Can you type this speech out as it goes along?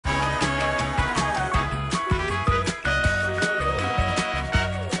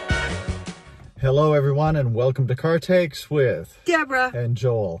Hello, everyone, and welcome to Car Takes with Deborah and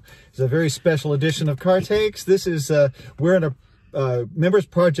Joel. It's a very special edition of Car Takes. This is we're in a Members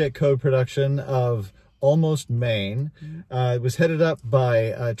Project Code production of Almost Maine. It was headed up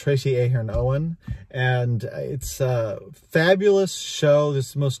by Tracy Ahern Owen, and it's a fabulous show. This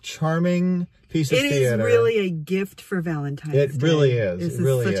is the most charming piece of theater. It is really a gift for Valentine's Day. It really is. This it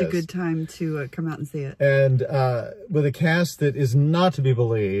really is such is. a good time to come out and see it. And with a cast that is not to be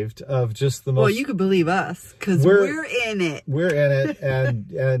believed, of just the most... Well, you could believe us, because we're in it. We're in it,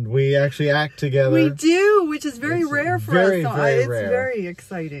 and we actually act together. We do, which is very rare for us. So Very it's rare. very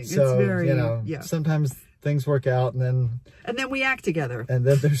exciting. So, it's very, you know, yeah. sometimes things work out, and then we act together. And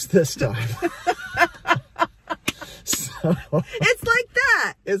then there's this time. So, it's like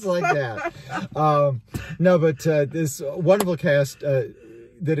that. It's like that. No, but this wonderful cast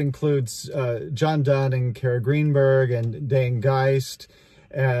that includes John Dunn and Kara Greenberg and Dane Geist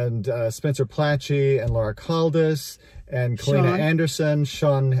and Spencer Platchey and Laura Caldas and Kalina Anderson,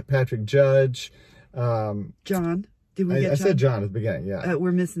 Sean Patrick Judge. John. Did we get I said John at the beginning, yeah.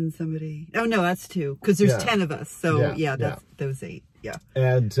 We're missing somebody. Oh, no, that's 2, because there's 10 of us. So, yeah, that's those 8. Yeah.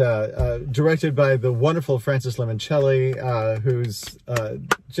 And directed by the wonderful Francis Limoncelli, who's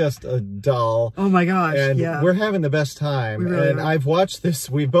just a doll. Oh my gosh, and yeah. We're having the best time. We really and are. I've watched this,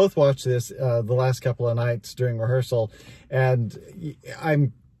 we both watched this the last couple of nights during rehearsal, and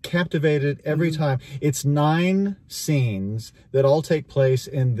I'm captivated every time. It's 9 scenes that all take place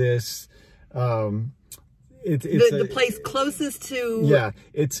in this... It's the place closest to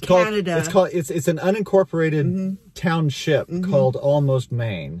it's Canada. It's an unincorporated township called Almost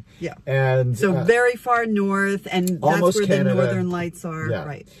Maine. Yeah, and so very far north, and that's where Canada. The Northern Lights are. Yeah.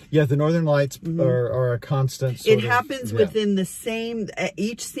 Right. Yeah, the Northern Lights are a constant. It happens within the same.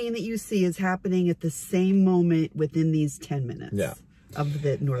 Each scene that you see is happening at the same moment within these 10 minutes. Yeah. Of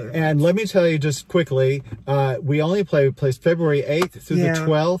the Northern And Lights. let me tell you just quickly, we only plays February 8th through the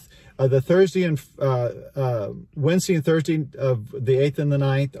 12th. The Thursday and Wednesday and Thursday of the 8th and the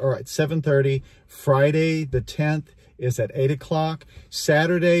 9th are at 7:30. Friday the 10th is at 8 o'clock.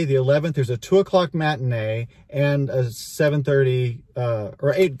 Saturday the 11th, there's a 2 o'clock matinee and a 7:30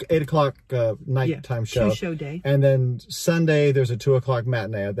 or 8 o'clock nighttime show. 2-show day. And then Sunday there's a 2 o'clock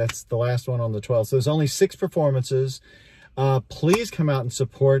matinee. That's the last one on the 12th. So there's only 6 performances. Please come out and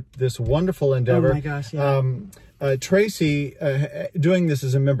support this wonderful endeavor. Oh my gosh, yeah. Tracy, doing this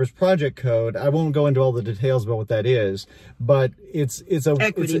as a Members Project Code, I won't go into all the details about what that is, but it's a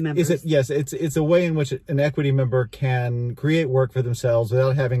equity members. It's a way in which an equity member can create work for themselves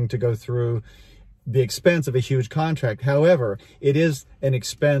without having to go through the expense of a huge contract. However, it is an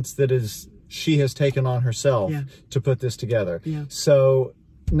expense that she has taken on herself to put this together. Yeah. So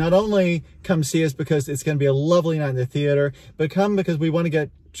not only come see us because it's going to be a lovely night in the theater, but come because we want to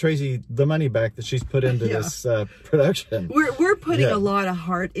get Tracy the money back that she's put into this production. We're putting a lot of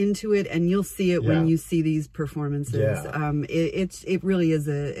heart into it, and you'll see it when you see these performances. It really is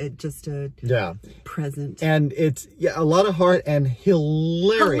just a present, and it's a lot of heart and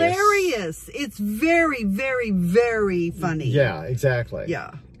hilarious. It's very, very, very funny. Yeah, exactly.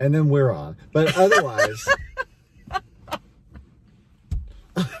 Yeah, and then we're on, but otherwise.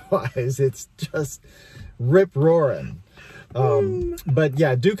 Otherwise, it's just rip-roaring. But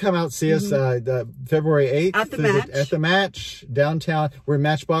yeah, do come out, see us February 8th at the match downtown. We're in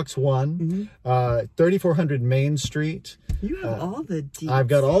Matchbox 1, 3400 Main Street. You have all the deets. I've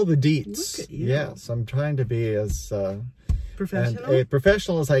got all the deets. Look at you. Yes, I'm trying to be as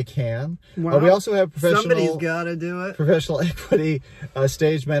professional as I can. Wow. We also have Somebody's got to do it. Professional equity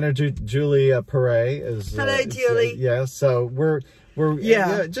stage manager Julie Perret is. Hello, Julie. So we're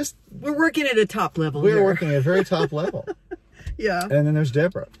working at a top level. We're working at a very top level. Yeah. And then there's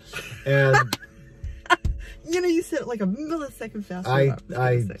Deborah. And you said it like a millisecond faster.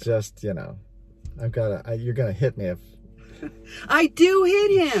 I just, I've got to, you're going to hit me if... I do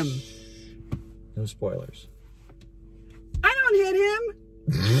hit him. No spoilers. I don't hit him.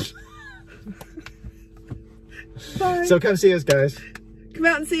 Bye. So come see us, guys. Come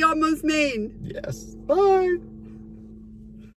out and see Almost Maine. Yes. Bye.